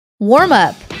warm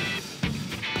up.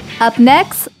 Up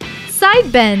next,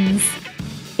 side bends.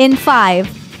 In 5,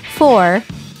 4,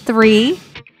 3,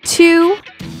 2,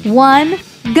 1,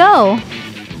 go.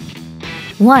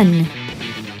 1,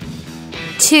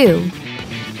 2,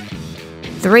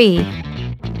 3,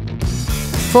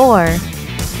 4,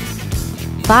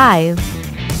 5,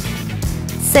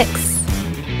 6,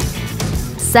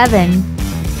 7,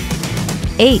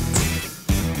 8,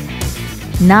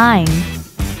 9,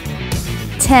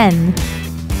 10,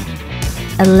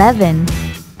 11,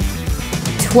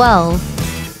 12.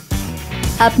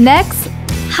 Up next,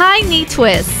 high knee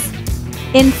twists.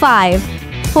 In 5,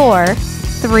 4,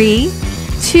 3,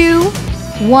 2,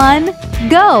 1,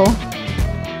 go.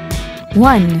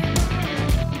 1,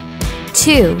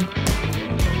 2,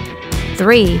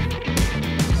 3,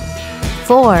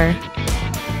 4,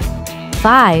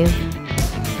 5,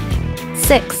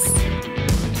 6,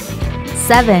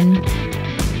 7,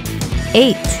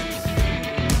 8,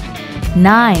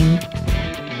 9,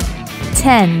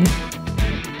 10,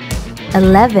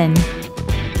 11,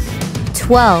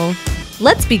 12.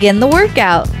 Let's begin the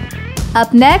workout.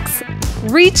 Up next,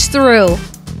 reach through.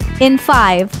 In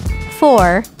 5,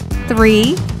 4,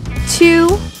 3, 2,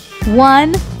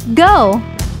 1, go.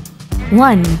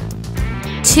 1,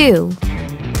 2,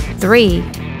 3,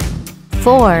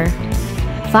 4,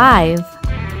 5,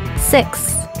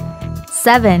 6,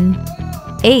 7,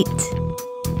 8,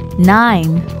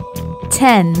 9,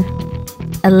 10,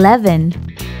 11,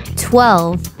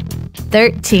 12,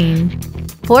 13,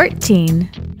 14,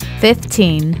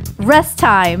 15. Rest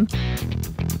time.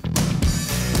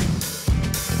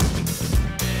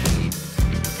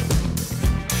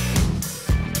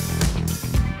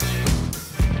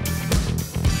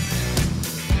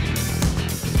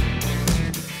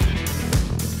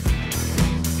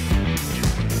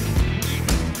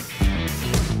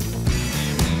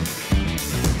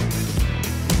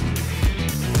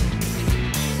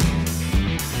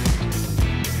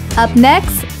 Up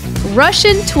next,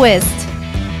 Russian twist.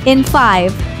 In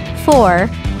 5, 4,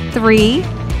 3,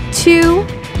 2,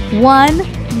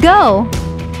 1, go.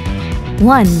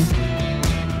 1,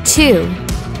 2,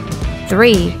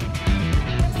 3,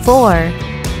 4,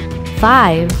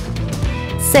 5,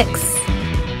 6,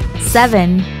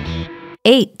 7,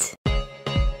 8,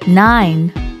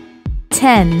 9,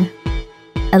 10,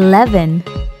 11,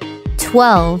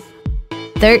 12,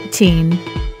 13,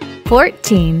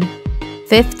 14,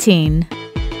 15,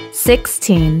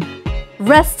 16.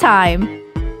 Rest time.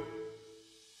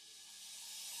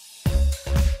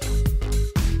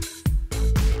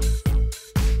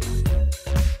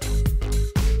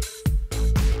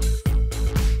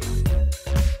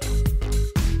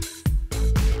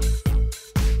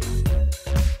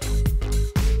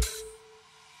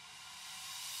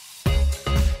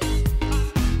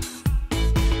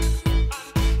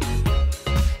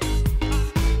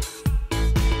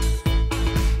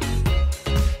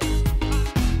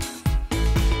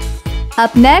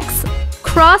 Up next,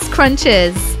 cross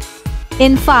crunches.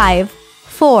 In 5,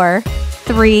 4,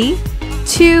 3,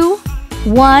 2,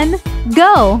 1,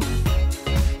 go.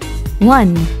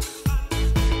 1,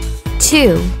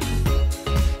 2,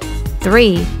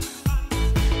 3,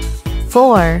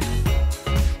 4,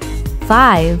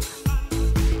 5,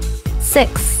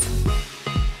 6,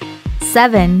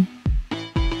 7,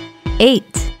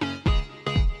 8,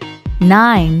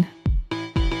 9,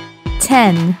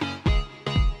 10,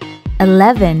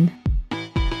 11,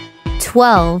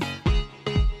 12,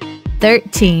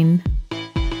 13,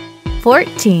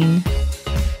 14.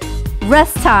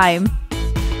 Rest time.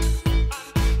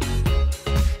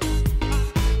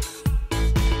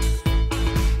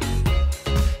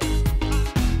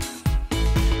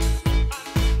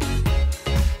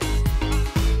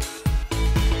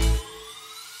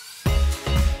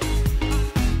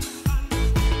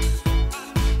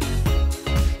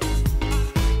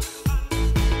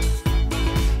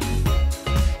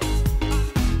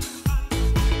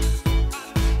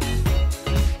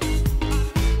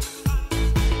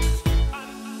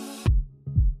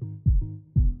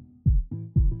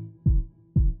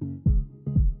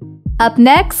 Up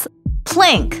next,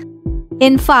 plank.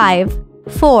 In 5,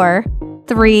 4,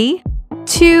 3,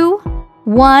 2,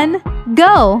 1,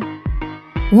 go.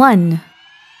 1,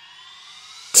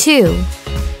 2,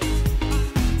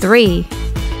 3,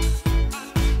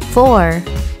 4,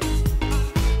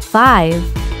 5,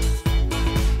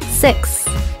 6,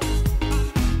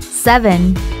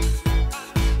 7,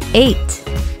 8,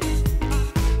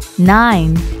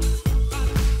 9,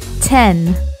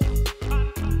 10,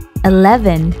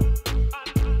 11,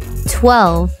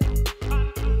 12,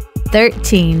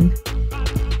 13,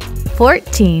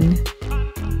 14,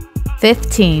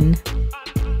 15,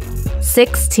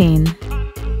 16,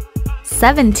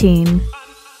 17,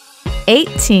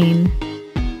 18,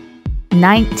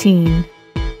 19,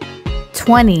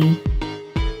 20,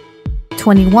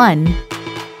 21,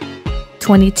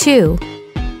 22,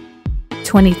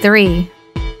 23,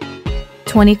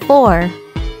 24,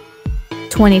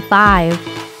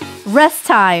 25. Rest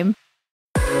time.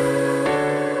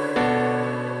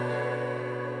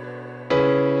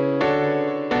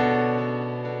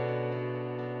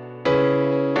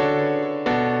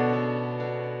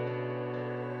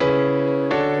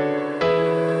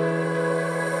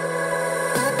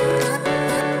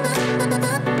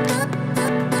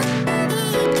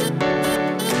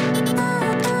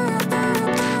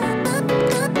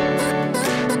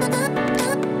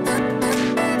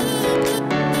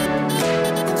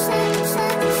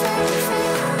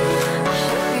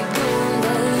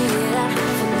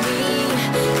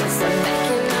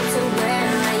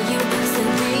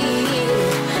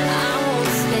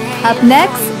 Up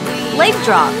next, leg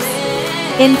drops.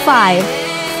 In 5,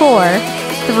 4,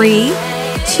 3,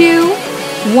 2,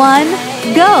 1,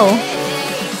 go.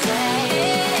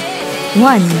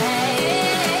 1,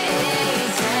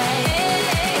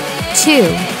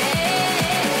 2,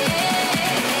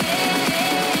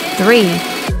 3,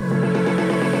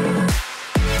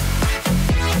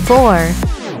 4,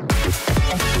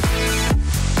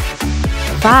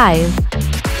 5,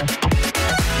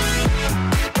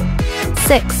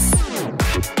 6,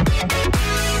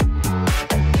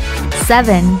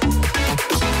 7,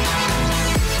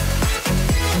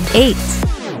 8,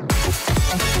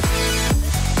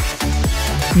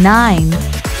 9,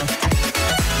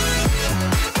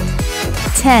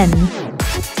 10,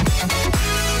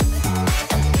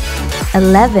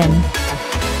 11,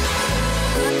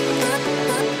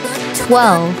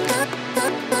 12.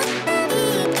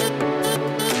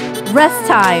 Rest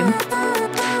time.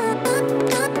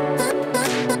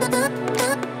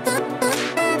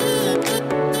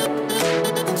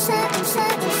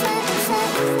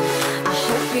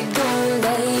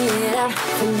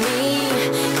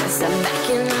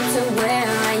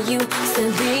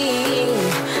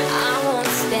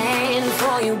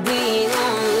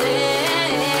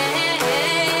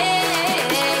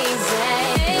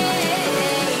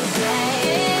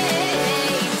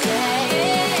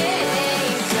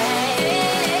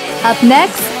 Up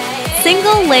next,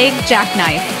 single leg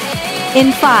jackknife.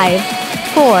 In 5,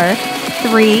 4,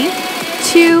 3,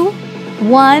 2,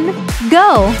 1,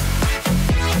 go.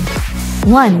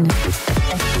 1,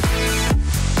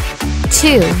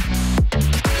 2,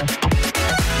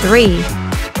 3,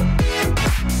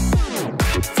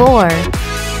 4,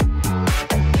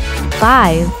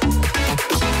 5,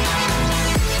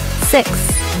 6,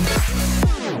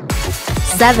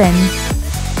 7,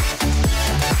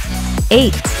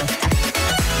 8,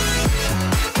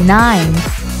 9,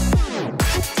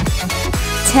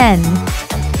 10,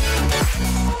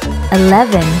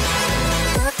 11,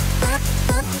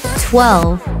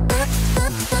 12.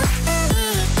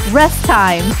 Rest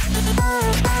time.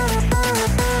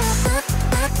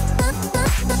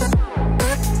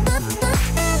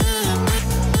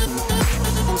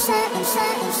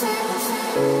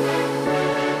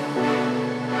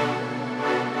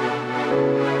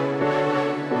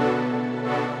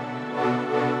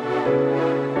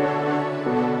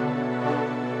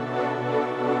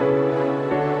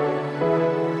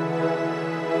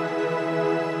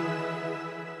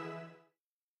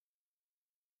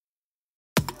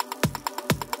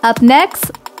 Up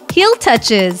next, heel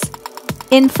touches.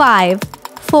 In 5,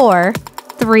 4,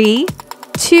 3,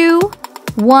 2,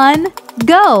 1,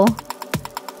 go.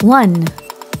 1,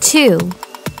 2,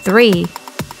 3,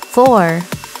 4,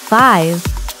 5,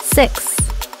 6,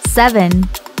 7,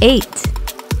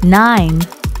 8, 9,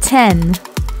 10,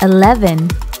 11,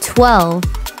 12,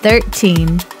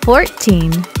 13,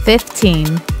 14,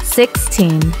 15,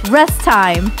 16. Rest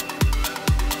time.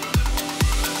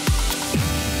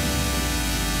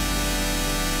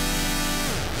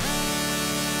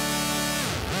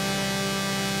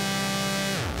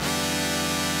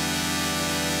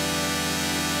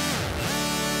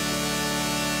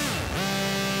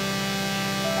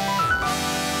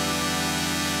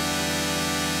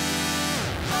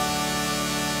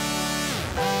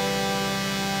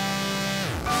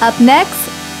 Up next,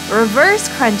 reverse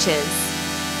crunches.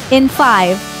 In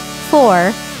 5,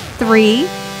 4, 3,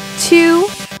 2,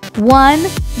 1,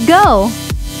 go.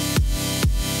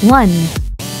 1,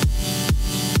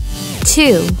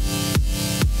 2,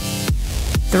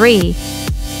 3,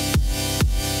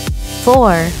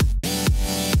 4,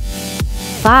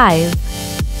 5,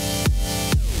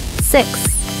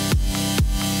 6,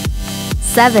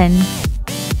 7,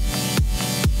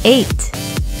 8,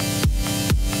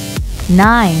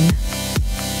 9,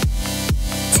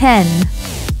 10,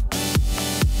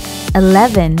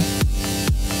 11,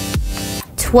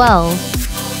 12,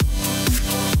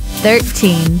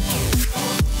 13,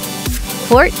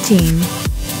 14.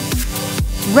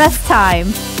 Rest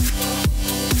time.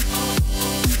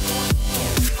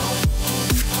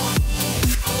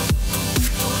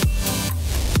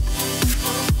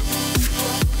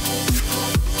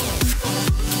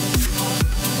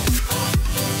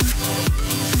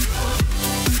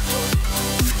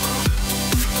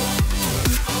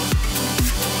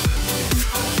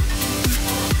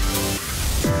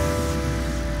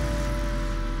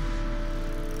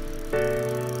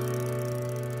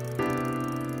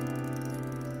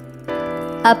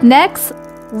 Up next,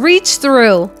 reach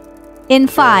through. In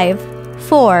 5,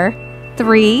 4,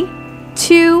 3,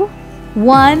 2,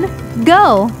 1,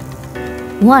 go.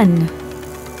 1,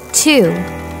 2,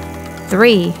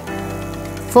 3,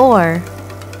 4,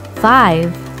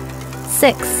 5,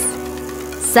 6,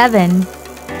 7,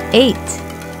 8,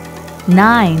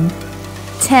 9,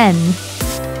 10,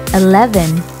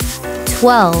 11,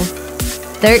 12,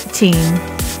 13,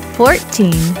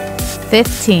 14,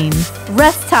 15.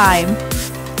 Rest time.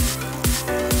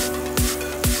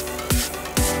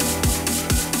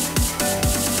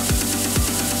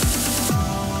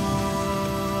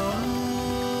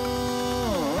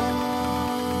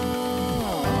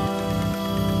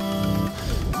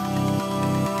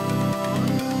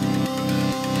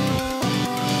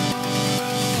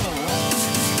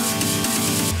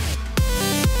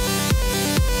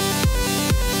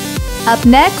 Up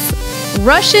next,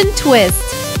 Russian twist.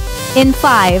 In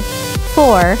 5,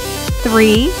 4,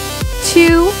 3,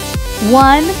 2,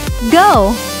 1,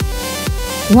 go.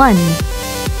 1,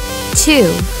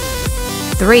 2,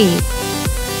 3,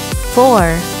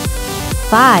 4,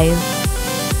 5,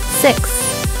 6,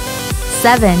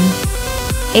 7,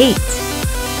 8,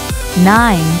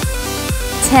 9,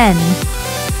 10,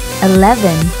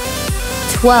 11,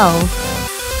 12,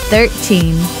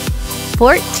 13,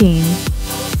 14,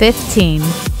 15,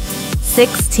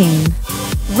 16.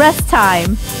 Rest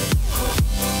time.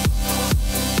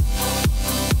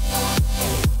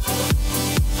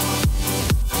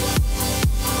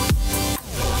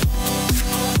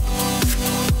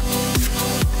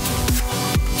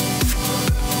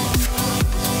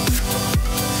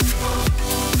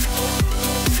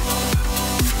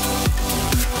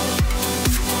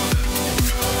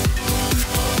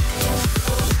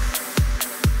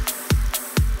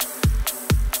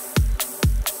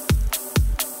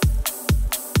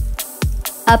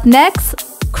 Up next,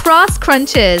 cross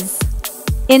crunches.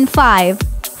 In 5,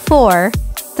 4,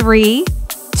 3,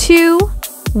 2,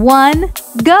 1,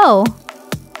 go.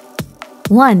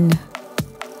 1,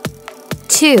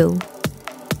 2,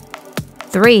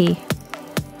 3,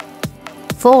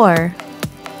 4,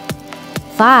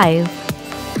 5,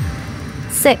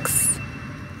 6,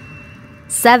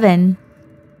 7,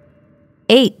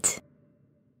 8,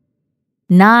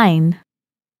 9,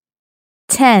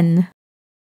 10,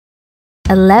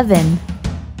 11,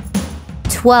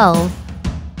 12,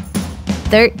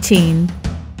 13,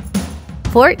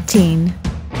 14.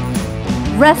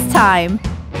 Rest time.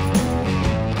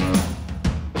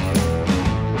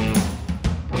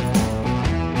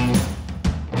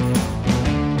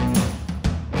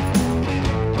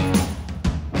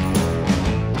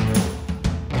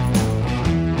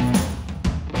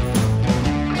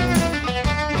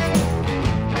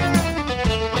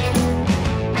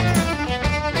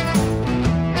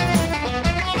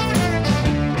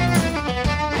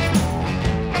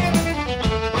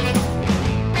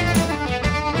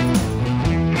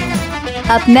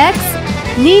 Up next,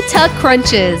 knee tuck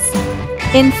crunches.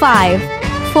 In 5,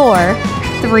 4,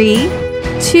 3,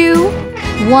 2,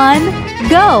 1,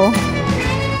 go.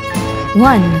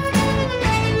 1,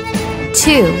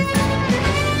 2,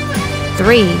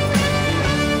 3,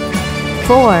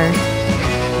 4,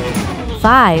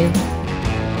 5,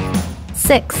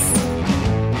 6,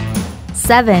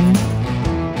 7,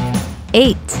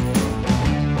 8,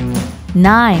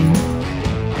 9,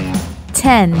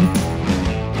 10,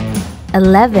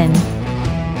 11,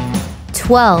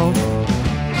 12.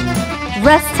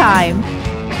 Rest time.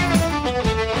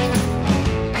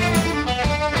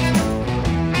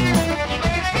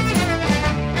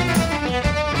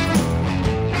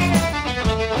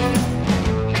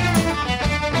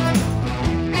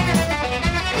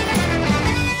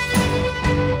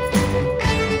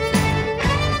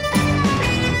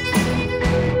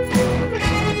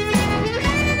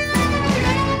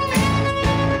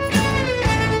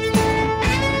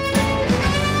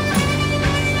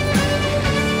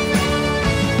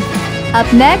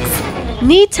 Up next,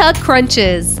 knee tuck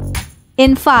crunches.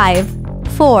 In 5,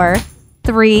 4,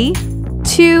 3,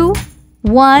 2,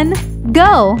 1,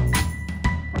 go!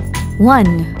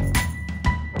 1,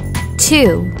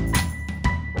 2,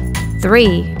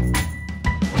 3,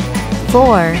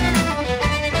 4,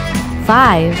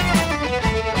 5,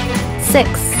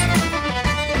 6,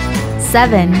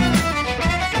 7,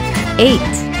 8,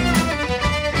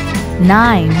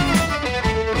 9,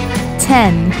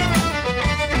 10,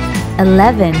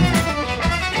 11,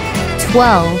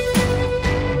 12.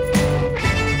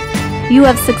 You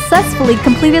have successfully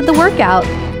completed the workout.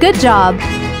 Good job!